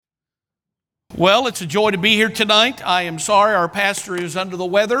Well, it's a joy to be here tonight. I am sorry our pastor is under the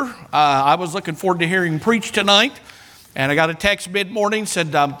weather. I was looking forward to hearing him preach tonight. And I got a text mid-morning,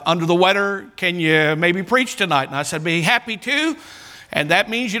 said, I'm under the weather. Can you maybe preach tonight? And I said, be happy to. And that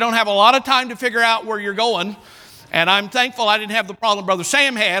means you don't have a lot of time to figure out where you're going. And I'm thankful I didn't have the problem Brother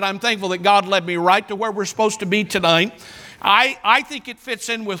Sam had. I'm thankful that God led me right to where we're supposed to be tonight. I think it fits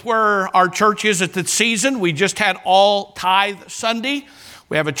in with where our church is at this season. We just had All Tithe Sunday.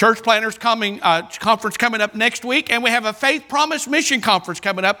 We have a church planners conference coming up next week, and we have a Faith Promise Mission Conference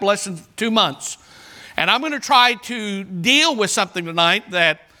coming up less than 2 months. And I'm going to try to deal with something tonight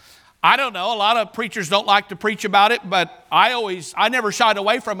that, I don't know, a lot of preachers don't like to preach about it, but I never shied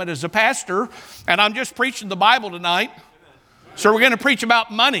away from it as a pastor, and I'm just preaching the Bible tonight. So we're going to preach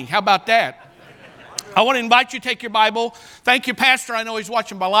about money. How about that? I want to invite you to take your Bible. Thank you, Pastor. I know he's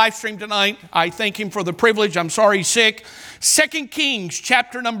watching my live stream tonight. I thank him for the privilege. I'm sorry he's sick. 2 Kings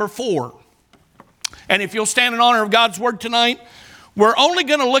chapter number 4. And if you'll stand in honor of God's word tonight, we're only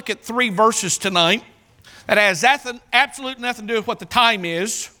going to look at 3 verses tonight. That has absolutely nothing to do with what the time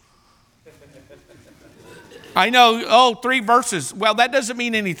is. I know, 3 verses. Well, that doesn't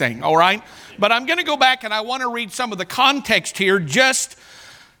mean anything, all right? But I'm going to go back and I want to read some of the context here. Just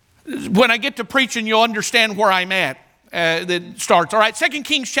when I get to preaching, you'll understand where I'm at. That starts. All right, 2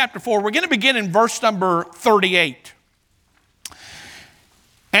 Kings chapter 4. We're going to begin in verse number 38.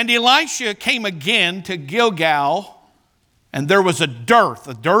 And Elisha came again to Gilgal, and there was a dearth.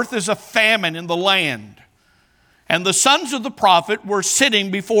 A dearth is a famine in the land. And the sons of the prophet were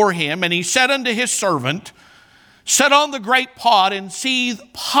sitting before him, and he said unto his servant, set on the great pot and seethe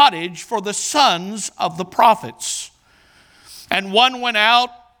pottage for the sons of the prophets. And one went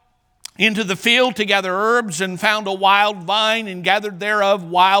out into the field to gather herbs, and found a wild vine, and gathered thereof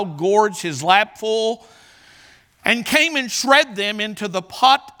wild gourds his lap full, and came and shred them into the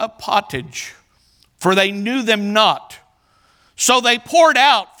pot of pottage, for they knew them not. So they poured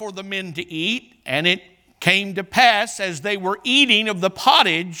out for the men to eat, and it came to pass, as they were eating of the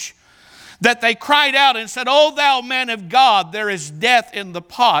pottage, that they cried out and said, O thou man of God, there is death in the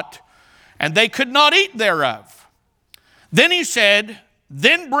pot, and they could not eat thereof. Then he said,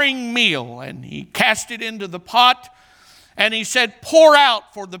 then bring meal, and he cast it into the pot, and he said, pour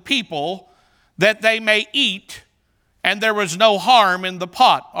out for the people that they may eat, and there was no harm in the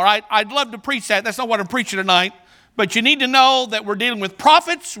pot. All right, I'd love to preach that. That's not what I'm preaching tonight, but you need to know that we're dealing with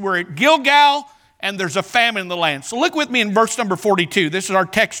prophets. We're at Gilgal, and there's a famine in the land. So look with me in verse number 42. This is our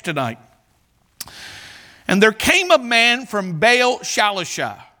text tonight. And there came a man from Baal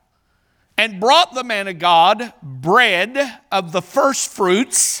Shalisha, and brought the man of God bread of the first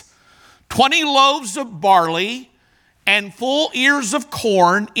fruits, 20 loaves of barley, and full ears of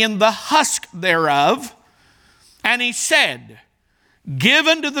corn in the husk thereof. And he said, give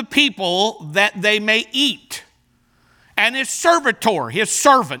unto the people that they may eat. And his servitor, his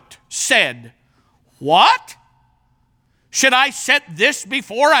servant, said, what? Should I set this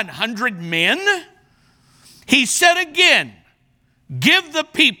before 100 men? He said again, give the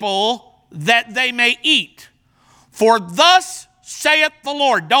people that they may eat. For thus saith the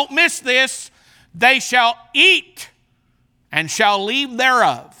Lord, don't miss this, they shall eat and shall leave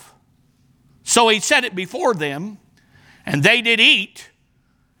thereof. So he set it before them, and they did eat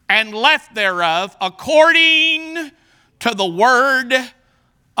and left thereof according to the word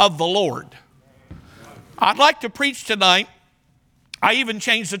of the Lord. I'd like to preach tonight. I even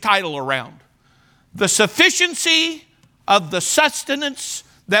changed the title around. The sufficiency of the sustenance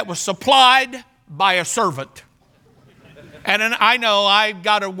that was supplied by a servant. And I know I've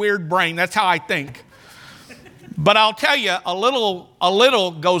got a weird brain. That's how I think. But I'll tell you, a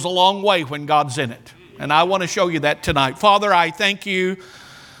little goes a long way when God's in it. And I want to show you that tonight. Father, I thank you.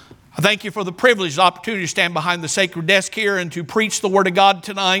 I thank you for the privilege, the opportunity to stand behind the sacred desk here and to preach the Word of God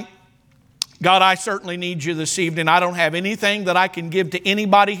tonight. God, I certainly need you this evening. I don't have anything that I can give to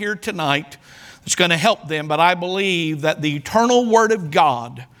anybody here tonight that's going to help them, but I believe that the eternal Word of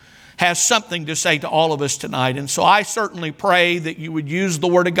God has something to say to all of us tonight. And so I certainly pray that you would use the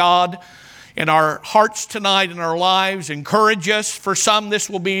Word of God in our hearts tonight, in our lives, encourage us. For some, this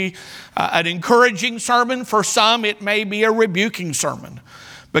will be an encouraging sermon. For some, it may be a rebuking sermon.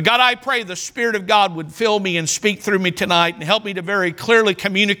 But God, I pray the Spirit of God would fill me and speak through me tonight and help me to very clearly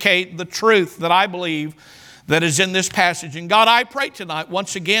communicate the truth that I believe that is in this passage. And God, I pray tonight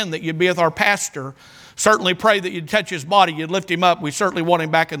once again that you'd be with our pastor. Certainly pray that you'd touch his body, you'd lift him up. We certainly want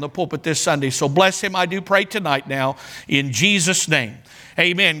him back in the pulpit this Sunday. So bless him, I do pray tonight now, in Jesus' name.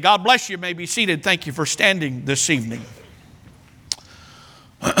 Amen. God bless you. You may be seated. Thank you for standing this evening.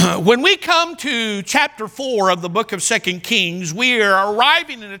 When we come to chapter 4 of the book of 2 Kings, we are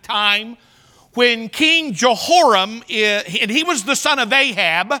arriving at a time when King Jehoram, and he was the son of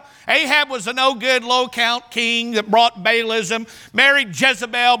Ahab. Ahab was a no-good, low-count king that brought Baalism, married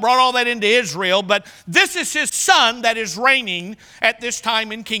Jezebel, brought all that into Israel. But this is his son that is reigning at this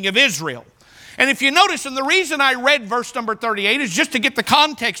time in king of Israel. And if you notice, and the reason I read verse number 38 is just to get the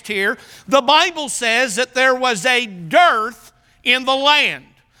context here. The Bible says that there was a dearth in the land.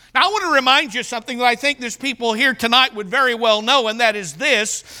 Now, I want to remind you something that I think this people here tonight would very well know, and that is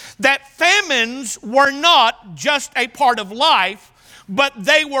this, that famines were not just a part of life, but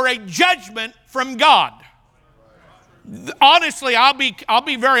they were a judgment from God. Honestly, I'll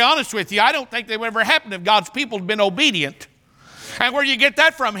be very honest with you. I don't think they would ever happen if God's people had been obedient. And where do you get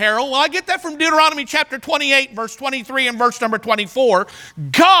that from, Harrill? Well, I get that from Deuteronomy chapter 28, verse 23 and verse number 24.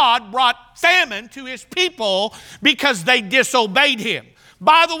 God brought famine to his people because they disobeyed him.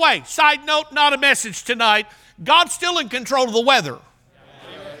 By the way, side note, not a message tonight. God's still in control of the weather.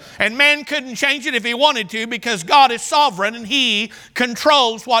 And man couldn't change it if he wanted to, because God is sovereign and he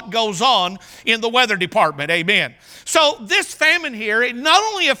controls what goes on in the weather department. Amen. So this famine here, it not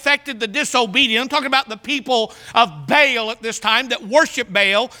only affected the disobedient, I'm talking about the people of Baal at this time that worship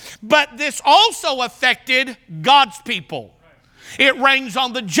Baal, but this also affected God's people. It rains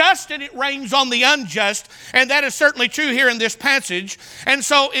on the just and it rains on the unjust, and that is certainly true here in this passage. And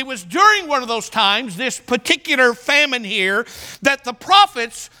so it was during one of those times, this particular famine here, that the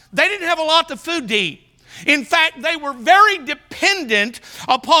prophets, they didn't have a lot of food to eat. In fact, they were very dependent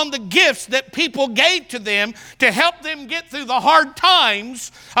upon the gifts that people gave to them to help them get through the hard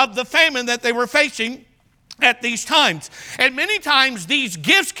times of the famine that they were facing at these times. And many times these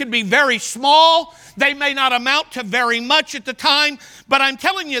gifts can be very small. They may not amount to very much at the time, but I'm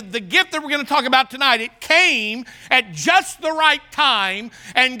telling you, the gift that we're going to talk about tonight, it came at just the right time,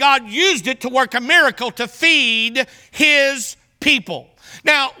 and God used it to work a miracle to feed his people.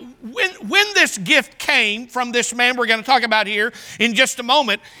 Now, when this gift came from this man we're going to talk about here in just a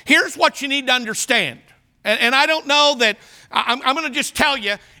moment, here's what you need to understand. And I don't know that, I'm going to just tell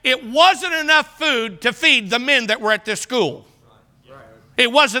you, it wasn't enough food to feed the men that were at this school.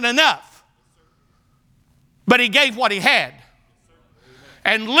 It wasn't enough. But he gave what he had.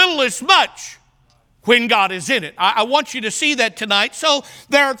 And little is much when God is in it. I want you to see that tonight. So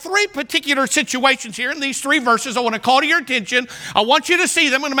there are three particular situations here in these three verses I want to call to your attention. I want you to see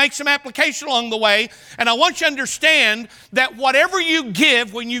them. I'm going to make some application along the way. And I want you to understand that whatever you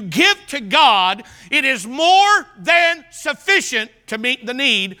give, when you give to God, it is more than sufficient to meet the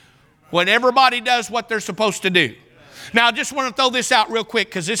need when everybody does what they're supposed to do. Now, I just want to throw this out real quick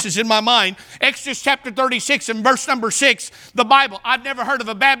because this is in my mind. Exodus chapter 36 and verse number 6, the Bible. I've never heard of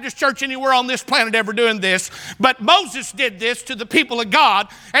a Baptist church anywhere on this planet ever doing this, but Moses did this to the people of God,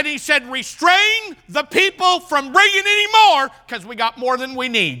 and he said, restrain the people from bringing any more because we got more than we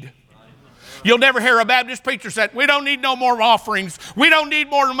need. You'll never hear a Baptist preacher say, we don't need no more offerings. We don't need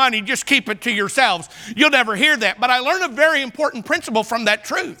more money. Just keep it to yourselves. You'll never hear that. But I learned a very important principle from that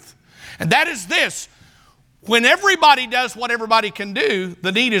truth, and that is this. When everybody does what everybody can do,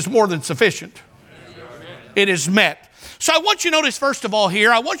 the need is more than sufficient. It is met. So I want you to notice, first of all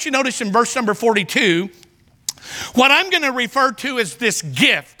here, I want you to notice in verse number 42, what I'm going to refer to as this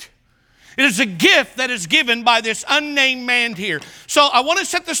gift. It is a gift that is given by this unnamed man here. So I want to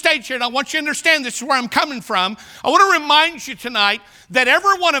set the stage here, and I want you to understand this is where I'm coming from. I want to remind you tonight that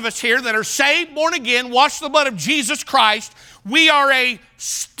every one of us here that are saved, born again, washed in the blood of Jesus Christ, we are a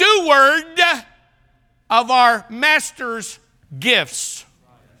steward of our master's gifts.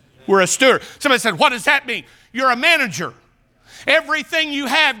 We're a steward. Somebody said, what does that mean? You're a manager. Everything you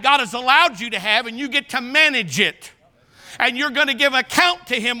have, God has allowed you to have, and you get to manage it. And you're going to give account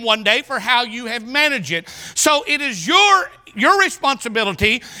to him one day for how you have managed it. So it is your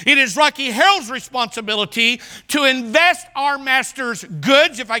responsibility, it is Rocky Harrell's responsibility to invest our master's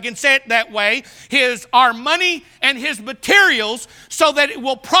goods, if I can say it that way, our money and his materials, so that it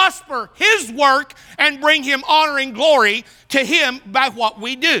will prosper his work and bring him honor and glory to him by what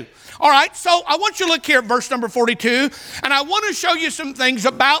we do. All right, so I want you to look here at verse number 42, and I want to show you some things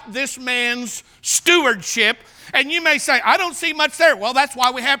about this man's stewardship. And you may say, I don't see much there. Well, that's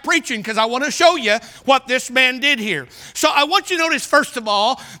why we have preaching, because I want to show you what this man did here. So I want you to notice, first of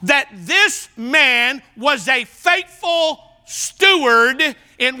all, that this man was a faithful steward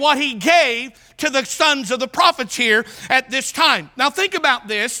in what he gave to the sons of the prophets here at this time. Now think about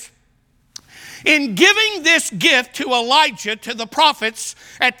this. In giving this gift to Elijah, to the prophets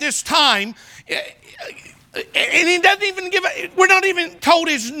at this time, and he doesn't even we're not even told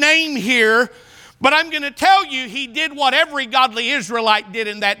his name here, but I'm going to tell you, he did what every godly Israelite did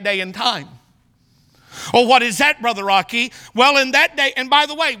in that day and time. Oh, what is that, Brother Rocky? Well, in that day, and by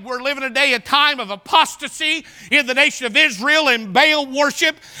the way, we're living a time of apostasy in the nation of Israel and Baal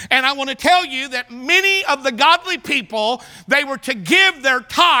worship. And I want to tell you that many of the godly people, they were to give their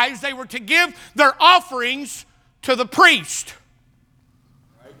tithes, they were to give their offerings to the priest.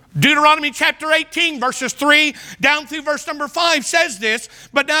 Deuteronomy chapter 18 verses 3 down through verse number 5 says this.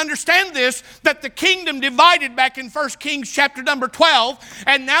 But now understand this, that the kingdom divided back in 1 Kings chapter number 12,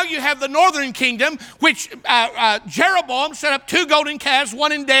 and now you have the northern kingdom, which Jeroboam set up 2 golden calves,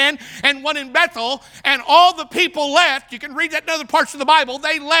 one in Dan and one in Bethel, and all the people left. You can read that in other parts of the Bible.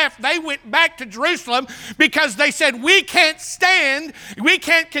 They left. They went back to Jerusalem because they said, we can't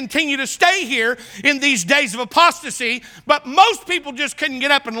continue to stay here in these days of apostasy. But most people just couldn't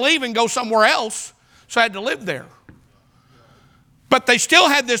get up and leave and go somewhere else, so I had to live there. But they still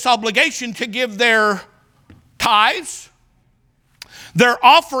had this obligation to give their tithes, their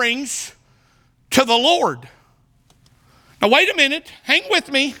offerings to the Lord. Now wait a minute, hang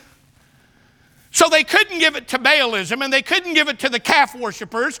with me. So they couldn't give it to Baalism, and they couldn't give it to the calf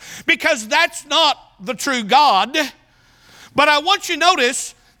worshipers, because that's not the true God. But I want you to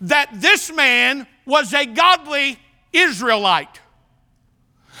notice that this man was a godly Israelite.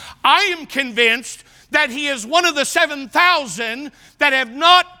 I am convinced that he is one of the 7,000 that have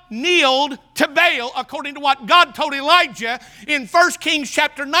not kneeled to Baal, according to what God told Elijah in 1 Kings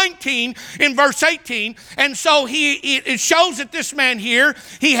chapter 19 in verse 18. And so it shows that this man here,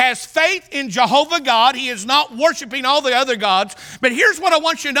 he has faith in Jehovah God. He is not worshiping all the other gods. But here's what I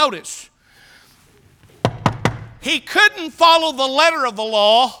want you to notice. He couldn't follow the letter of the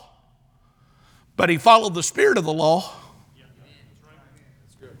law, but he followed the spirit of the law.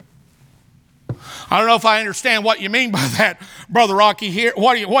 I don't know if I understand what you mean by that, Brother Rocky here.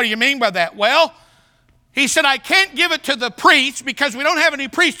 What do you mean by that? Well, he said, I can't give it to the priests because we don't have any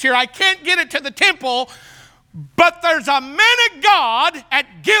priests here. I can't get it to the temple, but there's a man of God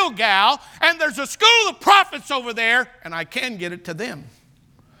at Gilgal, and there's a school of prophets over there, and I can get it to them.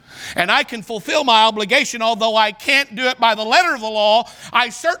 And I can fulfill my obligation, although I can't do it by the letter of the law. I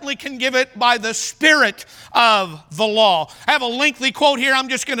certainly can give it by the spirit of the law. I have a lengthy quote here. I'm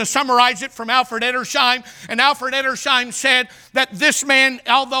just going to summarize it from Alfred Edersheim. And Alfred Edersheim said that this man,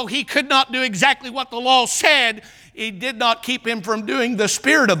 although he could not do exactly what the law said, it did not keep him from doing the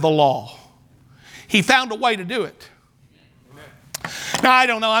spirit of the law. He found a way to do it. Now, I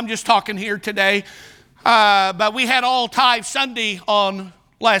don't know. I'm just talking here today. But we had All Tithe Sunday on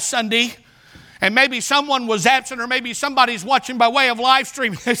last Sunday, and maybe someone was absent, or maybe somebody's watching by way of live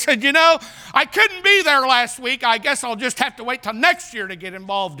stream. They said, I couldn't be there last week. I guess I'll just have to wait till next year to get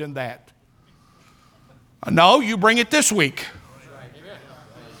involved in that. No, you bring it this week.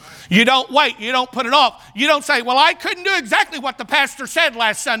 You don't wait. You don't put it off. You don't say, well, I couldn't do exactly what the pastor said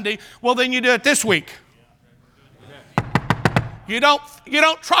last Sunday. Well, then you do it this week. You don't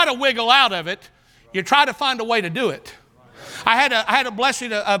try to wiggle out of it. You try to find a way to do it. I had a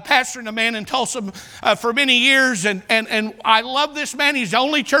blessing, a pastor and a man in Tulsa for many years, and I love this man. He's the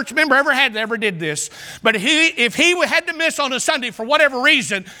only church member that ever did this. But if he had to miss on a Sunday for whatever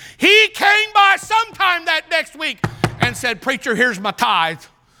reason, he came by sometime that next week and said, preacher, here's my tithe.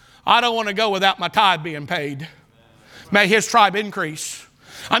 I don't want to go without my tithe being paid. May his tribe increase.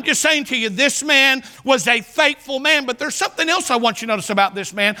 I'm just saying to you, this man was a faithful man, but there's something else I want you to notice about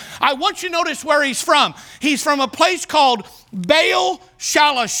this man. I want you to notice where he's from. He's from a place called Baal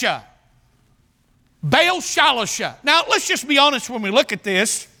Shalisha. Baal Shalisha. Now, let's just be honest when we look at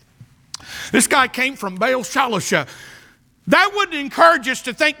this. This guy came from Baal Shalisha. That wouldn't encourage us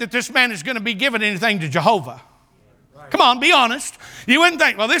to think that this man is going to be giving anything to Jehovah. Come on, be honest. You wouldn't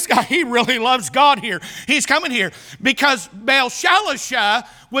think, well, this guy, he really loves God here. He's coming here. Because Baal Shalisha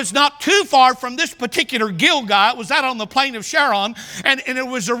was not too far from this particular Gilgal. It was out on the plain of Sharon. And it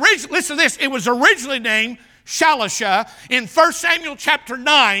was originally, listen to this, it was originally named Shalisha in 1 Samuel chapter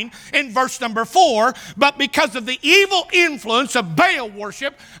 9 in verse number 4. But because of the evil influence of Baal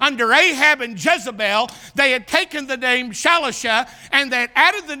worship under Ahab and Jezebel, they had taken the name Shalisha and they had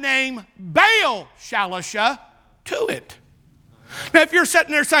added the name Baal Shalisha to it. Now, if you're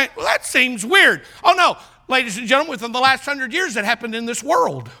sitting there saying, well, that seems weird. Oh, no. Ladies and gentlemen, within the last 100 years, that happened in this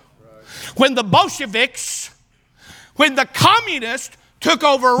world. Right. When the Bolsheviks, when the communists took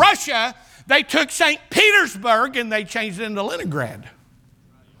over Russia, they took St. Petersburg and they changed it into Leningrad.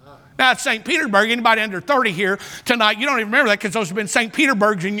 Now, it's St. Petersburg. Anybody under 30 here tonight, you don't even remember that because those have been St.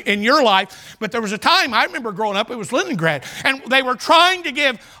 Petersburgs in your life. But there was a time, I remember growing up, it was Leningrad. And they were trying to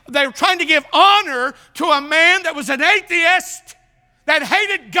give honor to a man that was an atheist, that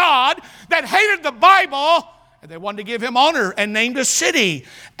hated God, that hated the Bible, And they wanted to give him honor and named a city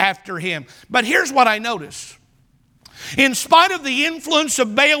after him. But here's what I notice. In spite of the influence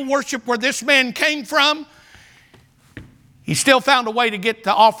of Baal worship where this man came from, he still found a way to get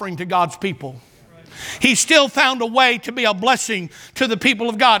the offering to God's people. He still found a way to be a blessing to the people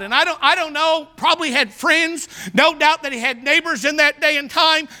of God. And I don't know, probably had friends, no doubt that he had neighbors in that day and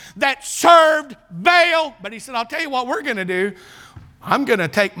time that served Baal. But he said, I'll tell you what we're going to do. I'm going to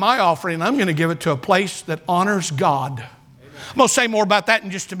take my offering and I'm going to give it to a place that honors God. I'm going to say more about that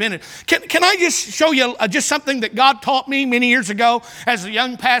in just a minute. Can I just show you just something that God taught me many years ago as a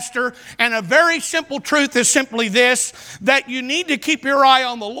young pastor? And a very simple truth is simply this, that you need to keep your eye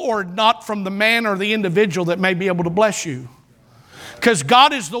on the Lord, not from the man or the individual that may be able to bless you. Because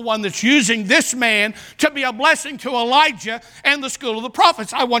God is the one that's using this man to be a blessing to Elijah and the school of the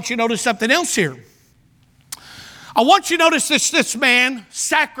prophets. I want you to notice something else here. I want you to notice this man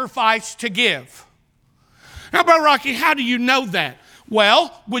sacrificed to give. Now, Brother Rocky, how do you know that?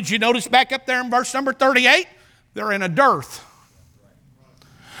 Well, would you notice back up there in verse number 38? They're in a dearth.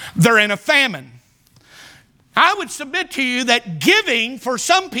 They're in a famine. I would submit to you that giving for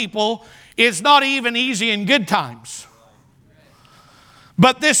some people is not even easy in good times.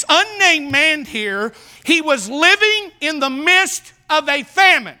 But this unnamed man here, he was living in the midst of a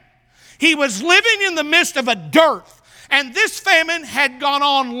famine. He was living in the midst of a dearth. And this famine had gone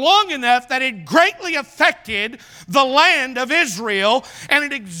on long enough that it greatly affected the land of Israel. And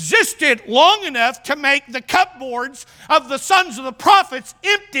it existed long enough to make the cupboards of the sons of the prophets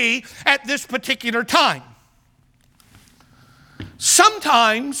empty at this particular time.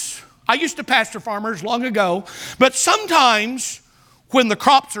 Sometimes, I used to pastor farmers long ago, but sometimes when the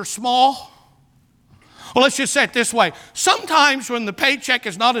crops are small, well, let's just say it this way. Sometimes when the paycheck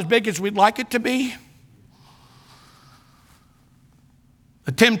is not as big as we'd like it to be,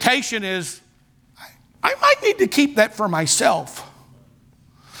 the temptation is, I might need to keep that for myself.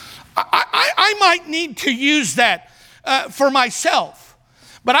 I might need to use that for myself.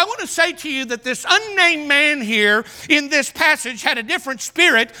 But I want to say to you that this unnamed man here in this passage had a different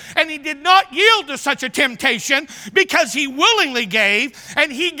spirit, and he did not yield to such a temptation because he willingly gave,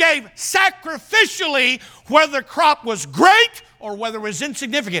 and he gave sacrificially, whether the crop was great or whether it was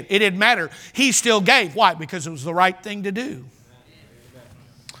insignificant. It didn't matter. He still gave. Why? Because it was the right thing to do.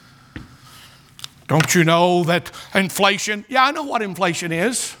 Don't you know that inflation? Yeah, I know what inflation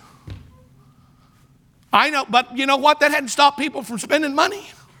is. I know, but you know what? That hadn't stopped people from spending money.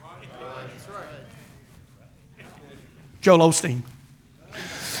 Joel Osteen.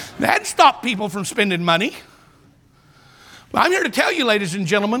 That hadn't stopped people from spending money. But I'm here to tell you, ladies and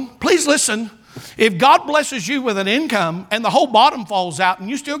gentlemen, please listen. If God blesses you with an income and the whole bottom falls out and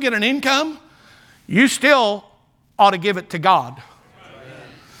you still get an income, you still ought to give it to God.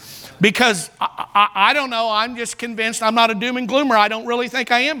 Because I don't know, I'm just convinced, I'm not a doom and gloomer. I don't really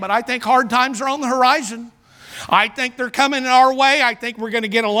think I am, but I think hard times are on the horizon. I think they're coming our way. I think we're going to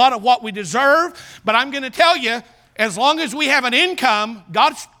get a lot of what we deserve. But I'm going to tell you, as long as we have an income,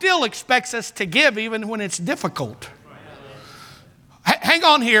 God still expects us to give even when it's difficult. Hang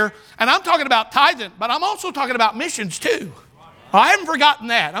on here. And I'm talking about tithing, but I'm also talking about missions too. I haven't forgotten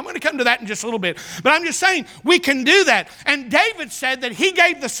that. I'm going to come to that in just a little bit. But I'm just saying, we can do that. And David said that he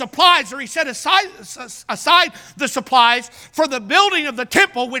gave the supplies, or he set aside the supplies for the building of the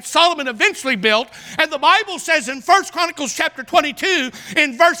temple, which Solomon eventually built. And the Bible says in 1 Chronicles chapter 22,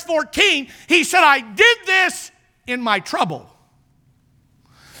 in verse 14, he said, I did this in my trouble.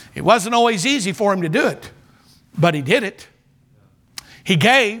 It wasn't always easy for him to do it, but he did it. He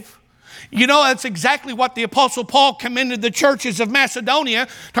gave. You know, that's exactly what the Apostle Paul commended the churches of Macedonia,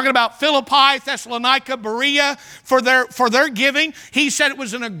 talking about Philippi, Thessalonica, Berea, for their giving. He said it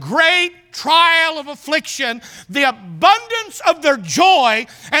was in a great trial of affliction. The abundance of their joy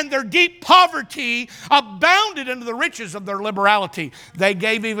and their deep poverty abounded into the riches of their liberality. They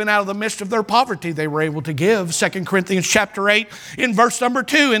gave even out of the midst of their poverty. They were able to give. 2 Corinthians chapter 8 in verse number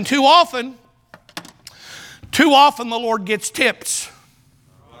 2. And too often the Lord gets tips.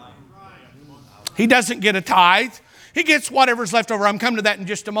 He doesn't get a tithe. He gets whatever's left over. I'm coming to that in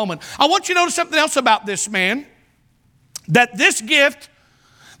just a moment. I want you to notice something else about this man. That this gift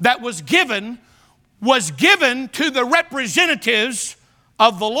that was given to the representatives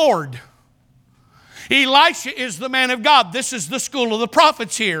of the Lord. Elisha is the man of God. This is the school of the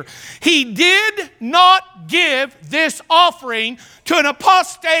prophets here. He did not give this offering to an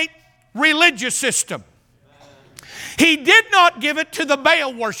apostate religious system. He did not give it to the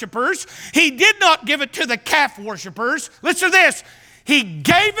Baal worshipers. He did not give it to the calf worshipers. Listen to this. He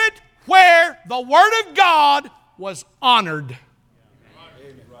gave it where the word of God was honored.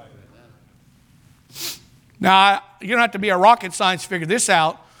 Now, you don't have to be a rocket science to figure this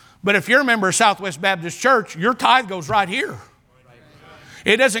out, but if you're a member of Southwest Baptist Church, your tithe goes right here.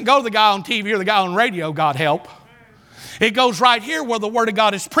 It doesn't go to the guy on TV or the guy on radio, God help. It goes right here where the Word of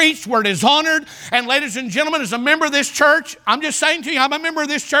God is preached, where it is honored. And ladies and gentlemen, as a member of this church, I'm just saying to you, I'm a member of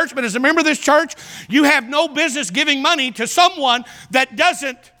this church, but as a member of this church, you have no business giving money to someone that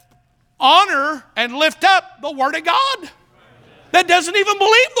doesn't honor and lift up the Word of God. That doesn't even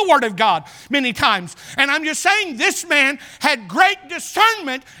believe the Word of God many times. And I'm just saying this man had great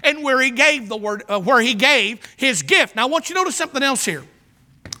discernment in where he gave the word, where he gave his gift. Now I want you to notice something else here.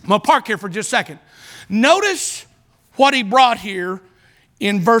 I'm going to park here for just a second. Notice what he brought here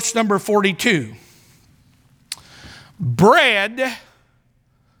in verse number 42. Bread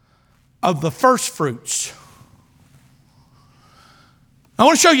of the first fruits. I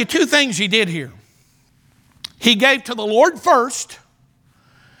want to show you two things he did here. He gave to the Lord first,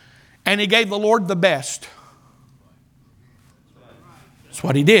 and he gave the Lord the best. That's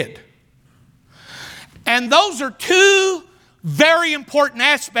what he did. And those are two very important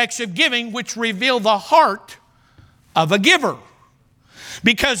aspects of giving which reveal the heart of a giver.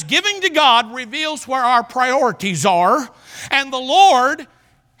 Because giving to God reveals where our priorities are, and the Lord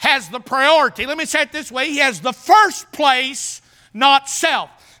has the priority. Let me say it this way. He has the first place, not self.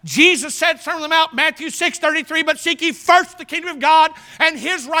 Jesus said, Sermon on the Mount, Matthew 6:33, but seek ye first the kingdom of God and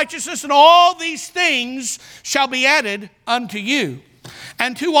his righteousness, and all these things shall be added unto you.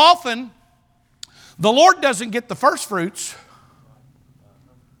 And too often, the Lord doesn't get the first fruits.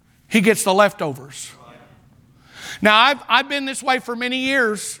 He gets the leftovers. Now, I've been this way for many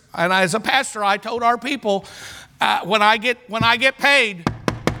years, and as a pastor, I told our people, when I get paid,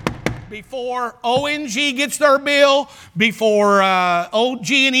 before ONG gets their bill, before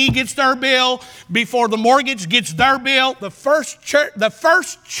OG&E gets their bill, before the mortgage gets their bill, the first check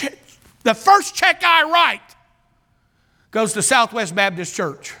I write goes to Southwest Baptist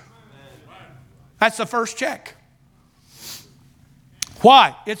Church. That's the first check.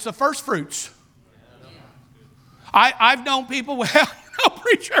 Why? It's the first fruits. I've known people, well,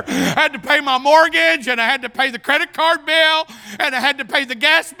 preacher, I had to pay my mortgage, and I had to pay the credit card bill, and I had to pay the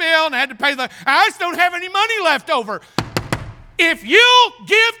gas bill, and I had to pay I just don't have any money left over. If you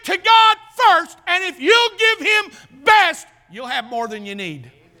give to God first, and if you give him best, you'll have more than you need.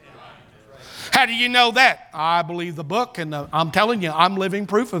 How do you know that? I believe the book, and I'm telling you, I'm living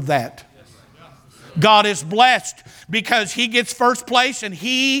proof of that. God is blessed because he gets first place and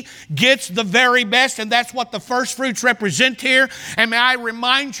he gets the very best, and that's what the first fruits represent here. And may I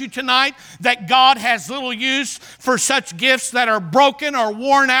remind you tonight that God has little use for such gifts that are broken or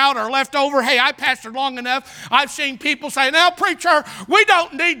worn out or left over. Hey, I pastored long enough. I've seen people say, now preacher, we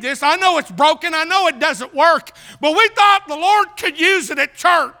don't need this. I know it's broken. I know it doesn't work, but we thought the Lord could use it at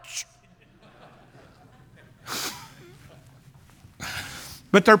church.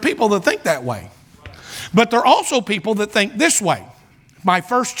 But there are people that think that way. But there are also people that think this way. My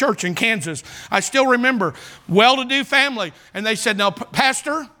first church in Kansas, I still remember, well-to-do family. And they said, no,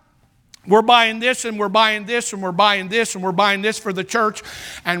 Pastor, we're buying this and we're buying this and we're buying this and we're buying this for the church.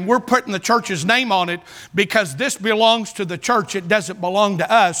 And we're putting the church's name on it because this belongs to the church. It doesn't belong to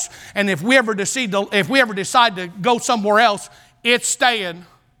us. And if we ever decide to go somewhere else, it's staying.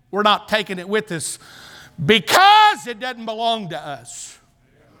 We're not taking it with us because it doesn't belong to us.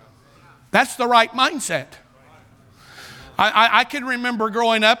 That's the right mindset. I can remember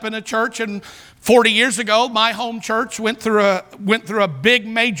growing up in a church, and 40 years ago, my home church went through a big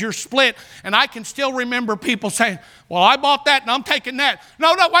major split, and I can still remember people saying, well, I bought that and I'm taking that.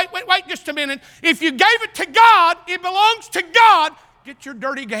 No, wait just a minute. If you gave it to God, it belongs to God. Get your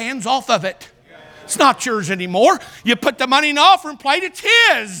dirty hands off of it. It's not yours anymore. You put the money in the offering plate, it's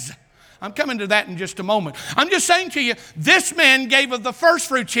his. I'm coming to that in just a moment. I'm just saying to you, this man gave of the first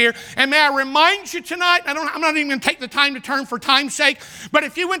fruits here. And may I remind you tonight, I'm not even going to take the time to turn for time's sake, but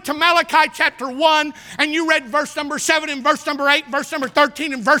if you went to Malachi chapter 1 and you read verse number 7 and verse number 8, verse number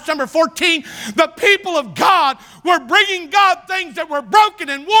 13 and verse number 14, the people of God were bringing God things that were broken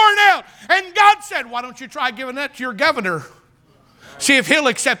and worn out. And God said, why don't you try giving that to your governor? See if he'll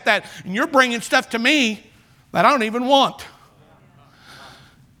accept that. And you're bringing stuff to me that I don't even want.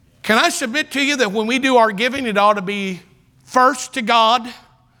 Can I submit to you that when we do our giving, it ought to be first to God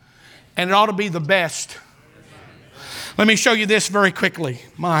and it ought to be the best. Let me show you this very quickly.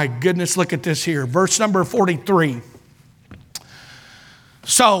 My goodness, look at this here. Verse number 43.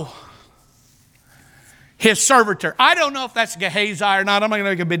 So, his servitor. I don't know if that's Gehazi or not. I'm not going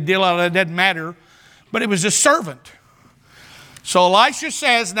to make a big deal out of it. It doesn't matter. But it was a servant. So Elisha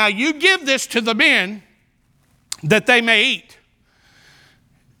says, now you give this to the men that they may eat.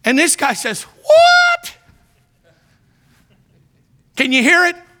 And this guy says, what? Can you hear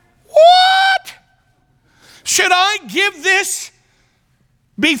it? What? Should I give this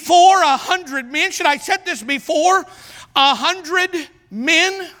before 100 men? Should I set this before 100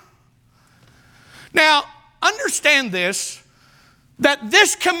 men? Now, understand this, that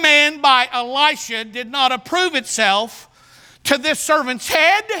this command by Elisha did not approve itself to this servant's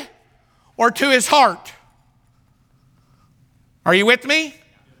head or to his heart. Are you with me?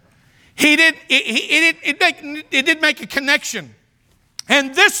 It did make a connection.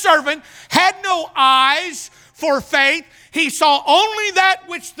 And this servant had no eyes for faith. He saw only that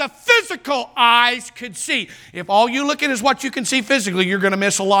which the physical eyes could see. If all you look at is what you can see physically, you're going to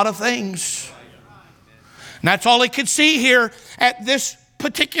miss a lot of things. And that's all he could see here at this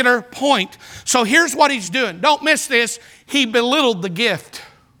particular point. So here's what he's doing. Don't miss this. He belittled the gift.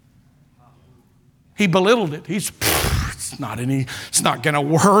 He belittled it. It's not going to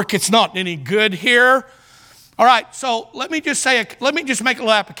work. It's not any good here. All right, so let me just make a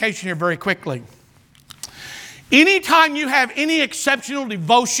little application here very quickly. Anytime you have any exceptional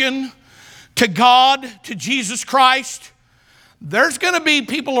devotion to God, to Jesus Christ, there's going to be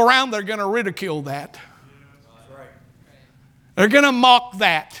people around that are going to ridicule that. They're going to mock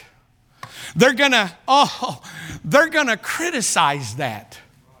that. They're going to criticize that.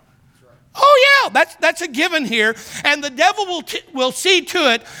 Oh yeah, that's a given here. And the devil will see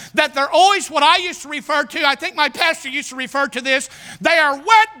to it that they're always what I used to refer to, I think my pastor used to refer to this, they are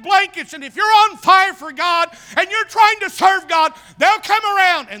wet blankets. And if you're on fire for God and you're trying to serve God, they'll come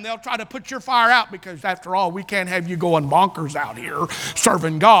around and they'll try to put your fire out, because after all, we can't have you going bonkers out here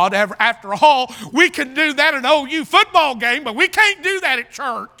serving God. After all, we can do that in an OU football game, but we can't do that at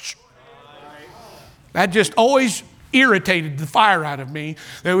church. That just always irritated the fire out of me,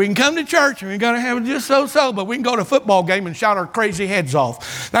 that we can come to church and we're going to have it just so, but we can go to a football game and shout our crazy heads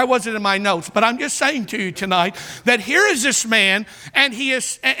off. That wasn't in my notes, but I'm just saying to you tonight that here is this man, and he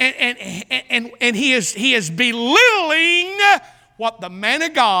is belittling what the man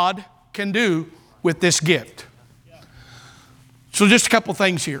of God can do with this gift. So just a couple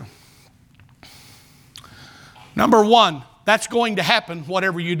things here. Number one, that's going to happen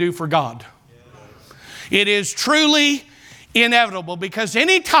whatever you do for God. It is truly inevitable, because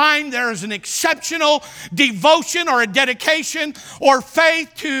anytime there is an exceptional devotion or a dedication or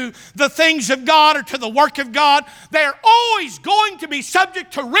faith to the things of God or to the work of God, they are always going to be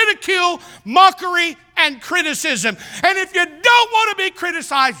subject to ridicule, mockery, and criticism. And if you don't want to be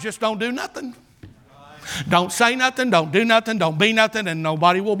criticized, just don't do nothing. Don't say nothing, don't do nothing, don't be nothing, and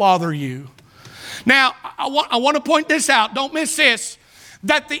nobody will bother you. Now, I want to point this out. Don't miss this.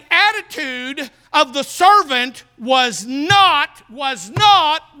 That the attitude of the servant was not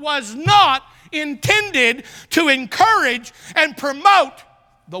intended to encourage and promote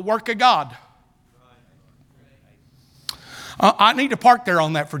the work of God. I need to park there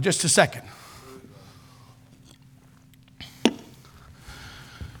on that for just a second.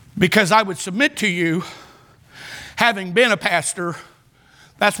 Because I would submit to you, having been a pastor,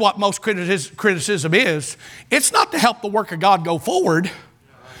 that's what most criticism is. It's not to help the work of God go forward.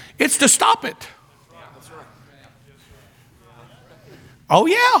 It's to stop it. Oh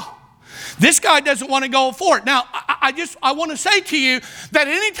yeah. This guy doesn't want to go for it. Now, I want to say to you that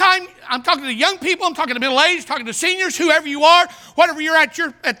anytime I'm talking to young people, I'm talking to middle-aged, talking to seniors, whoever you are, whatever you're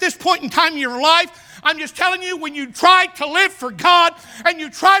at this point in time in your life, I'm just telling you, when you try to live for God and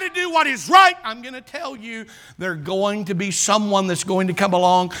you try to do what is right, I'm going to tell you, there's going to be someone that's going to come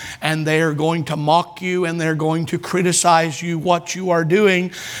along and they're going to mock you and they're going to criticize you what you are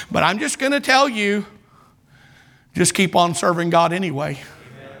doing. But I'm just going to tell you, just keep on serving God anyway.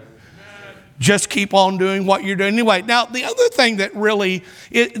 Just keep on doing what you're doing anyway. Now, the other thing that really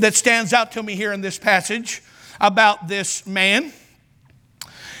that stands out to me here in this passage about this man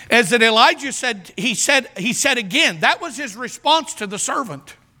is that Elijah said again, that was his response to the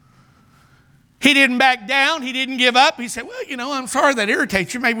servant. He didn't back down. He didn't give up. He said, well, I'm sorry that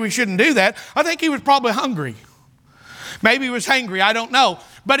irritates you. Maybe we shouldn't do that. I think he was probably hungry. Maybe he was hangry. I don't know.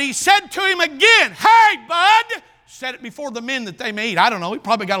 But he said to him again, hey, bud. Said it before the men that they may eat. I don't know. He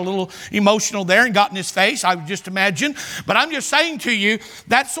probably got a little emotional there and got in his face, I would just imagine. But I'm just saying to you,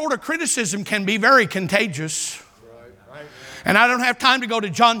 that sort of criticism can be very contagious. And I don't have time to go to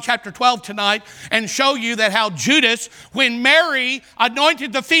John chapter 12 tonight and show you that how Judas, when Mary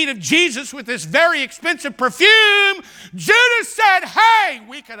anointed the feet of Jesus with this very expensive perfume, Judas said, hey,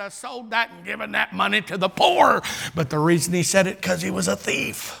 we could have sold that and given that money to the poor. But the reason he said it, because he was a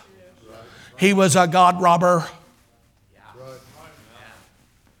thief. He was a God robber.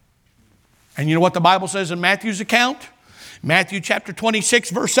 And you know what the Bible says in Matthew's account? Matthew chapter 26,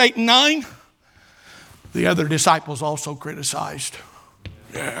 verse 8 and 9. The other disciples also criticized.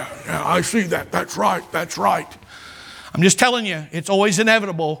 Yeah, I see that. That's right. That's right. I'm just telling you, it's always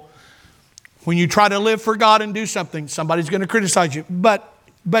inevitable. When you try to live for God and do something, somebody's going to criticize you. But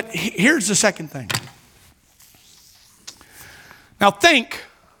here's the second thing. Now think,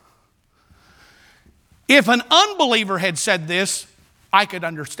 if an unbeliever had said this, I could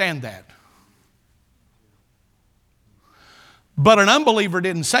understand that. But an unbeliever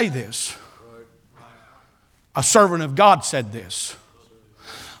didn't say this. A servant of God said this.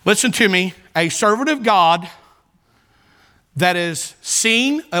 Listen to me. A servant of God that has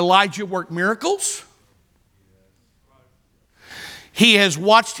seen Elijah work miracles. He has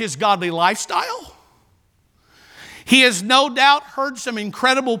watched his godly lifestyle. He has no doubt heard some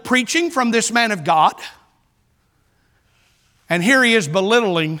incredible preaching from this man of God. And here he is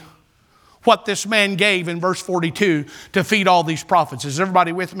belittling what this man gave in verse 42 to feed all these prophets. Is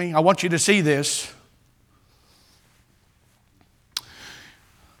everybody with me? I want you to see this.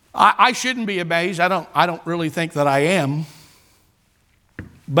 I shouldn't be amazed. I don't really think that I am.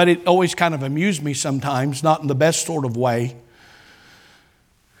 But it always kind of amused me sometimes, not in the best sort of way,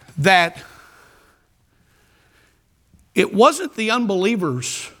 that it wasn't the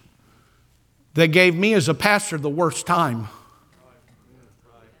unbelievers that gave me as a pastor the worst time.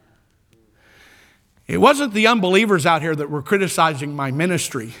 It wasn't the unbelievers out here that were criticizing my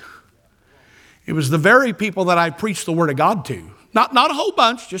ministry. It was the very people that I preached the Word of God to. Not a whole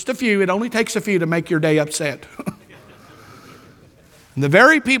bunch, just a few. It only takes a few to make your day upset. And the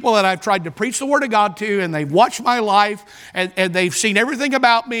very people that I've tried to preach the Word of God to, and they've watched my life, and they've seen everything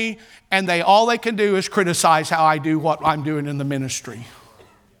about me, and all they can do is criticize how I do what I'm doing in the ministry.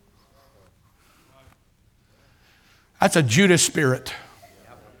 That's a Judas spirit.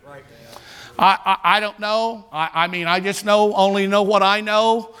 I don't know. I mean, I just only know what I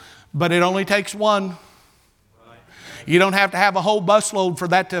know, but it only takes one. You don't have to have a whole busload for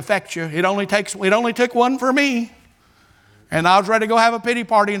that to affect you. It only took one for me. And I was ready to go have a pity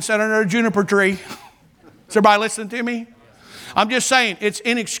party and sit under a juniper tree. Is everybody listening to me? I'm just saying, it's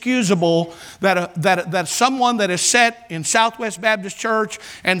inexcusable that someone that is set in Southwest Baptist Church,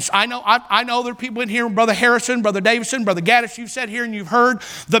 and I know there are people in here, Brother Harrison, Brother Davison, Brother Gaddis, you've sat here and you've heard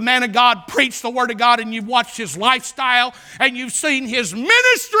the man of God preach the Word of God, and you've watched his lifestyle, and you've seen his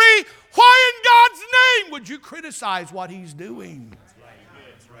ministry. Why in God's name would you criticize what he's doing?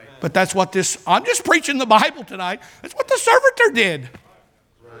 But that's what I'm just preaching the Bible tonight. That's what the servitor did.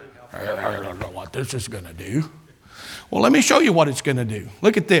 I don't know what this is going to do. Well, let me show you what it's going to do.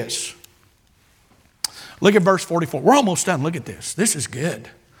 Look at this. Look at verse 44. We're almost done. Look at this. This is good.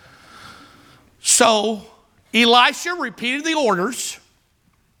 So Elisha repeated the orders,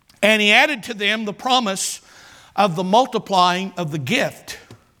 and he added to them the promise of the multiplying of the gift.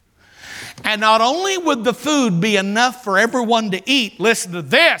 And not only would the food be enough for everyone to eat, listen to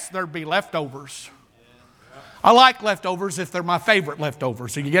this, there'd be leftovers. I like leftovers if they're my favorite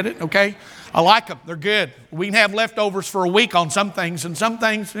leftovers. So you get it? Okay? I like them. They're good. We can have leftovers for a week on some things, and some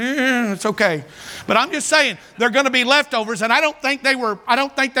things, it's okay. But I'm just saying, they're going to be leftovers, and I don't think they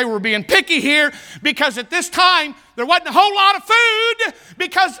were being picky here, because at this time there wasn't a whole lot of food.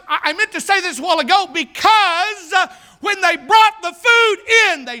 Because I meant to say this a while ago, because when they brought the food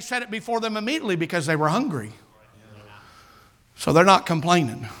in, they set it before them immediately because they were hungry. So they're not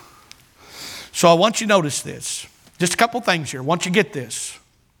complaining. So I want you to notice this. Just a couple things here. I want you to get this.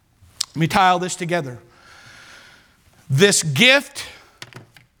 Let me tie all this together. This gift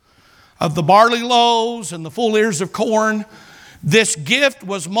of the barley loaves and the full ears of corn, this gift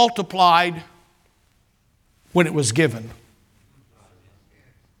was multiplied when it was given.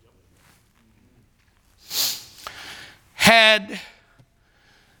 Had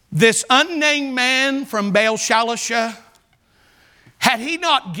this unnamed man from Baal Shalisha, had he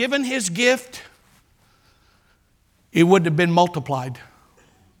not given his gift, it would have been multiplied.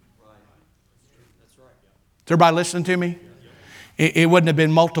 Is everybody listening to me? It wouldn't have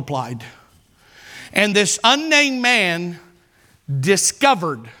been multiplied. And this unnamed man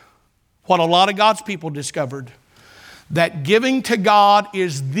discovered what a lot of God's people discovered, that giving to God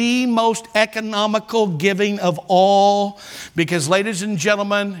is the most economical giving of all. Because, ladies and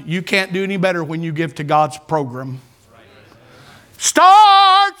gentlemen, you can't do any better when you give to God's program.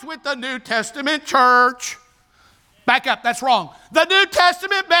 Starts with the New Testament church. Back up, that's wrong. The New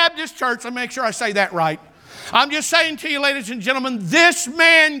Testament Baptist Church. Let me make sure I say that right. I'm just saying to you, ladies and gentlemen, this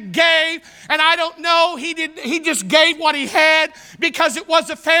man gave, and I don't know, he just gave what he had because it was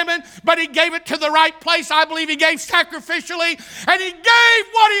a famine, but he gave it to the right place. I believe he gave sacrificially, and he gave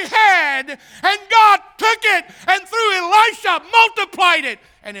what he had, and God took it, and through Elisha multiplied it,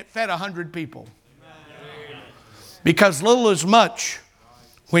 and it fed 100 people. Because little is much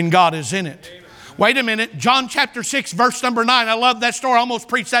when God is in it. Wait a minute. John chapter 6, verse number 9. I love that story. I almost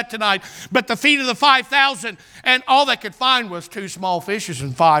preached that tonight. But the feed of the 5,000, and all they could find was 2 small fishes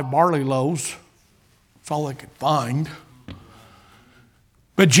and 5 barley loaves. That's all they could find.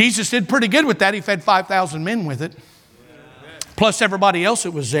 But Jesus did pretty good with that. He fed 5,000 men with it. Plus everybody else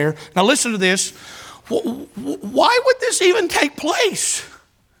that was there. Now listen to this. Why would this even take place?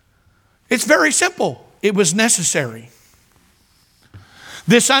 It's very simple. It was necessary.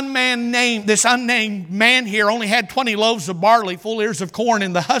 This unnamed man here only had 20 loaves of barley, full ears of corn,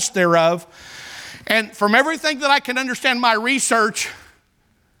 and the husk thereof. And from everything that I can understand my research,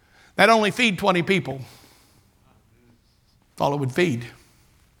 that only feed 20 people. That's all it would feed.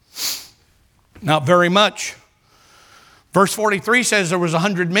 Not very much. Verse 43 says there was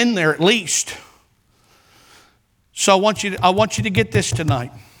 100 men there at least. So I want you to get this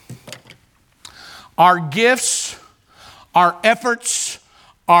tonight. Our gifts, our efforts,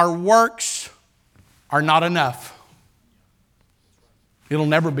 our works are not enough. It'll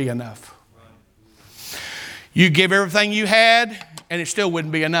never be enough. You give everything you had, and it still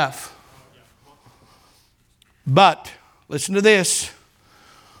wouldn't be enough. But, listen to this.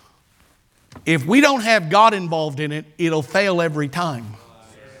 If we don't have God involved in it, it'll fail every time.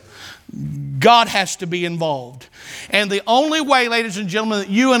 God has to be involved. And the only way, ladies and gentlemen, that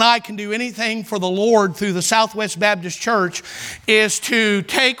you and I can do anything for the Lord through the Southwest Baptist Church is to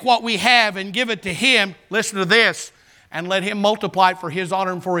take what we have and give it to Him, listen to this, and let Him multiply it for His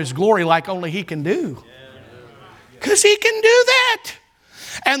honor and for His glory like only He can do. Because He can do that.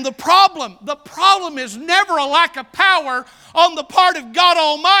 And the problem is never a lack of power on the part of God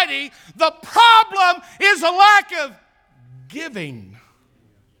Almighty. The problem is a lack of giving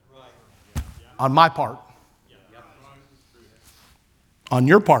on my part. On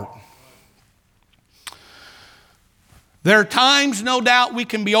your part. There are times, no doubt, we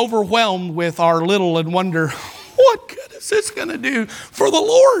can be overwhelmed with our little and wonder, what good is this going to do for the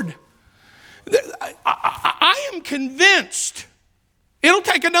Lord? I am convinced, it'll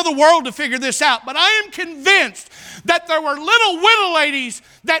take another world to figure this out, but I am convinced that there were little widow ladies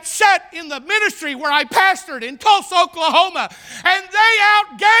that sat in the ministry where I pastored in Tulsa, Oklahoma, and they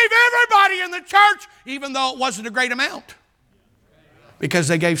outgave everybody in the church, even though it wasn't a great amount, because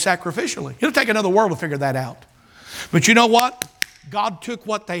they gave sacrificially. It'll take another world to figure that out. But you know what? God took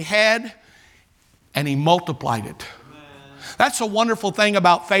what they had and He multiplied it. That's a wonderful thing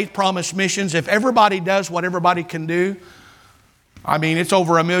about Faith Promise Missions. If everybody does what everybody can do, I mean, it's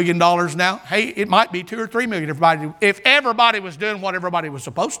over $1 million now. Hey, it might be 2 or 3 million if everybody was doing what everybody was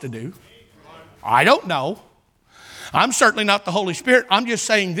supposed to do. I don't know. I'm certainly not the Holy Spirit. I'm just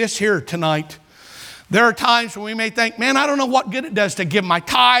saying this here tonight. There are times when we may think, man, I don't know what good it does to give my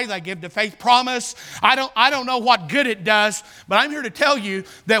tithe. I give to Faith Promise. I don't know what good it does. But I'm here to tell you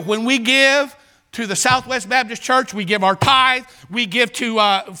that when we give to the Southwest Baptist Church, we give our tithe, we give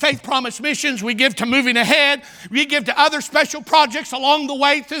to Faith Promise Missions, we give to Moving Ahead, we give to other special projects along the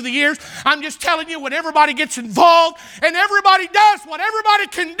way through the years. I'm just telling you, when everybody gets involved and everybody does what everybody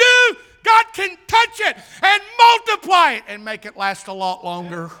can do, God can touch it and multiply it and make it last a lot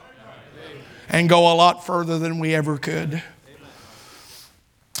longer and go a lot further than we ever could.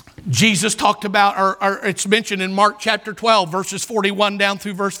 Jesus talked about, or it's mentioned in Mark chapter 12, verses 41 down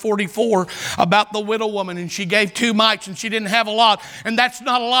through verse 44, about the widow woman, and she gave 2 mites and she didn't have a lot. And that's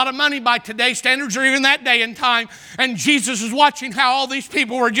not a lot of money by today's standards or even that day and time. And Jesus is watching how all these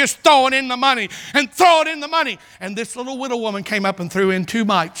people were just throwing in the money and throwing in the money. And this little widow woman came up and threw in 2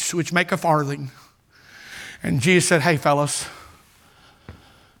 mites, which make a farthing. And Jesus said, hey, fellas,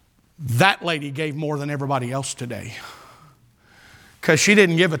 that lady gave more than everybody else today. Because she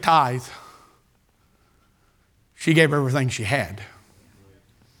didn't give a tithe. She gave everything she had.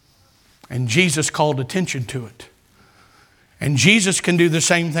 And Jesus called attention to it. And Jesus can do the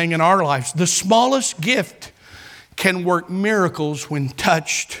same thing in our lives. The smallest gift can work miracles when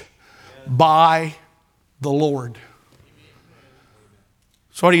touched by the Lord.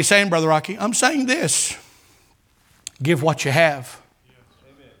 So what are you saying, Brother Rocky? I'm saying this. Give what you have.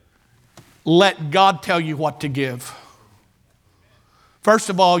 Let God tell you what to give.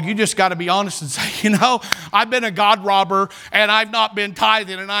 First of all, you just got to be honest and say, you know, I've been a God robber and I've not been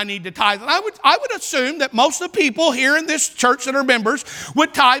tithing and I need to tithe. And I would assume that most of the people here in this church that are members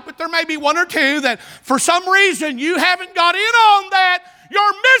would tithe, but there may be 1 or 2 that for some reason you haven't got in on that.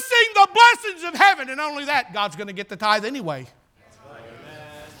 You're missing the blessings of heaven. And only that, God's going to get the tithe anyway.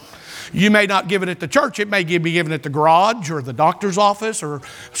 You may not give it at the church. It may be given at the garage or the doctor's office or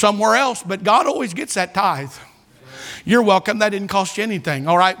somewhere else, but God always gets that tithe. You're welcome. That didn't cost you anything.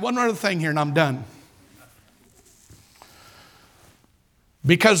 All right, one other thing here and I'm done.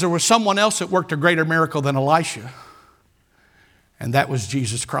 Because there was someone else that worked a greater miracle than Elisha. And that was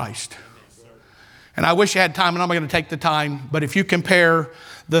Jesus Christ. And I wish I had time, and I'm not going to take the time, but if you compare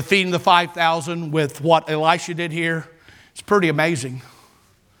the feeding the 5,000 with what Elisha did here, it's pretty amazing.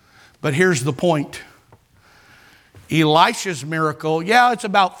 But here's the point. Elisha's miracle, yeah, it's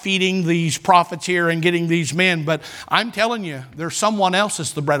about feeding these prophets here and getting these men, but I'm telling you, there's someone else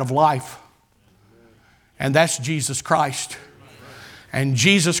that's the bread of life. And that's Jesus Christ. And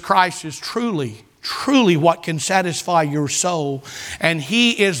Jesus Christ is truly what can satisfy your soul. And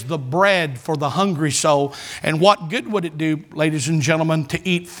He is the bread for the hungry soul. And what good would it do, ladies and gentlemen, to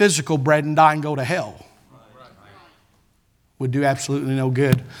eat physical bread and die and go to hell? Would do absolutely no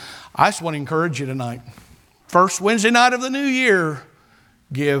good. I just want to encourage you tonight. First Wednesday night of the new year,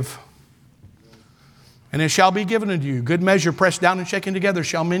 give. And it shall be given unto you. Good measure, pressed down and shaken together,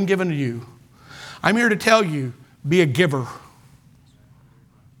 shall men give unto you. I'm here to tell you, be a giver.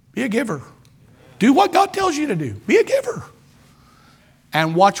 Be a giver. Do what God tells you to do. Be a giver.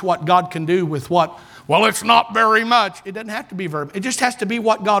 And watch what God can do with what, well, it's not very much. It doesn't have to be very much. It just has to be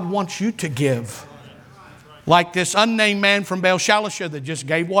what God wants you to give. Like this unnamed man from Baal-Shalisha that just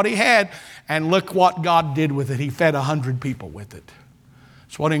gave what he had, and look what God did with it. He fed 100 people with it.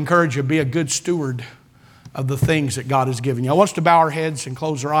 So I want to encourage you, be a good steward of the things that God has given you. I want us to bow our heads and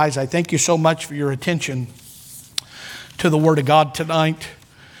close our eyes. I thank you so much for your attention to the Word of God tonight.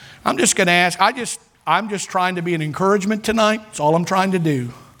 I'm just going to ask, I'm just trying to be an encouragement tonight. That's all I'm trying to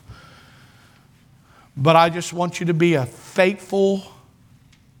do. But I just want you to be a faithful,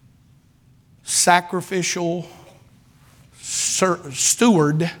 sacrificial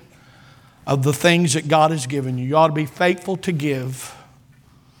steward of the things that God has given you. You ought to be faithful to give.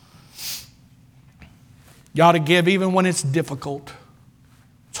 You ought to give even when it's difficult.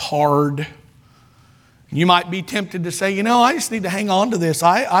 It's hard. You might be tempted to say, I just need to hang on to this.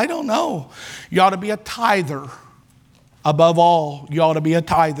 I don't know. You ought to be a tither. Above all, you ought to be a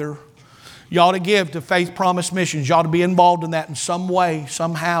tither. You ought to give to Faith Promise Missions. You ought to be involved in that in some way,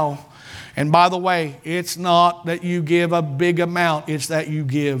 somehow. And by the way, it's not that you give a big amount. It's that you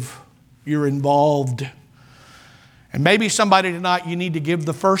give. You're involved. And maybe somebody tonight, you need to give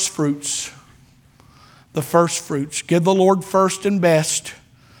the first fruits. The first fruits. Give the Lord first and best.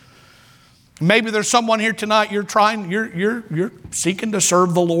 Maybe there's someone here tonight, you're seeking to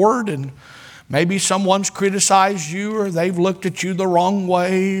serve the Lord, and maybe someone's criticized you or they've looked at you the wrong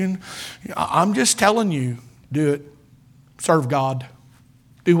way. And I'm just telling you, do it. Serve God.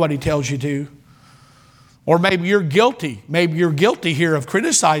 Do what He tells you to. Or maybe you're guilty. Maybe you're guilty here of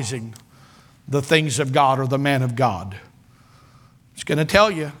criticizing the things of God or the man of God. I'm just going to tell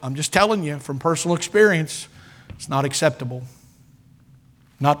you, I'm just telling you from personal experience, it's not acceptable.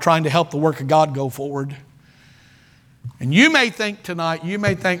 Not trying to help the work of God go forward. And you may think tonight,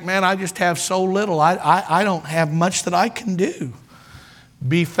 man, I just have so little. I don't have much that I can do.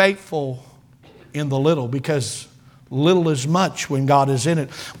 Be faithful in the little, because little is much when God is in it.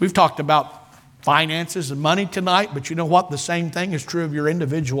 We've talked about finances and money tonight, but you know what? The same thing is true of your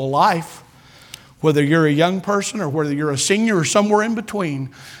individual life. Whether you're a young person or whether you're a senior or somewhere in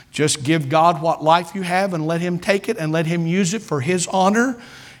between, just give God what life you have and let Him take it and let Him use it for His honor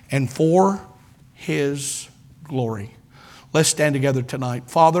and for His glory. Let's stand together tonight.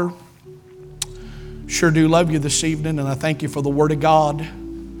 Father, sure do love you this evening, and I thank you for the Word of God.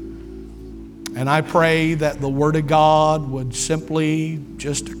 And I pray that the Word of God would simply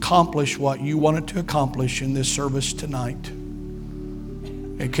just accomplish what you wanted to accomplish in this service tonight.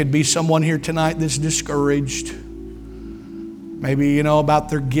 It could be someone here tonight that's discouraged. Maybe, about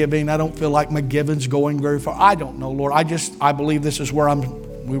their giving. I don't feel like my giving's going very far. I don't know, Lord. I believe this is where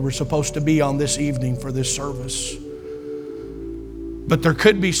we were supposed to be on this evening for this service. But there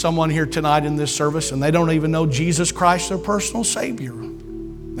could be someone here tonight in this service and they don't even know Jesus Christ, their personal Savior.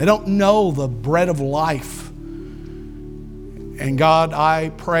 They don't know the bread of life. And God, I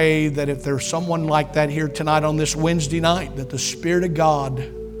pray that if there's someone like that here tonight on this Wednesday night, that the Spirit of God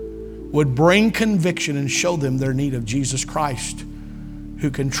would bring conviction and show them their need of Jesus Christ, who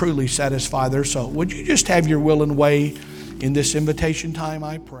can truly satisfy their soul. Would you just have your will and way in this invitation time,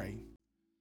 I pray.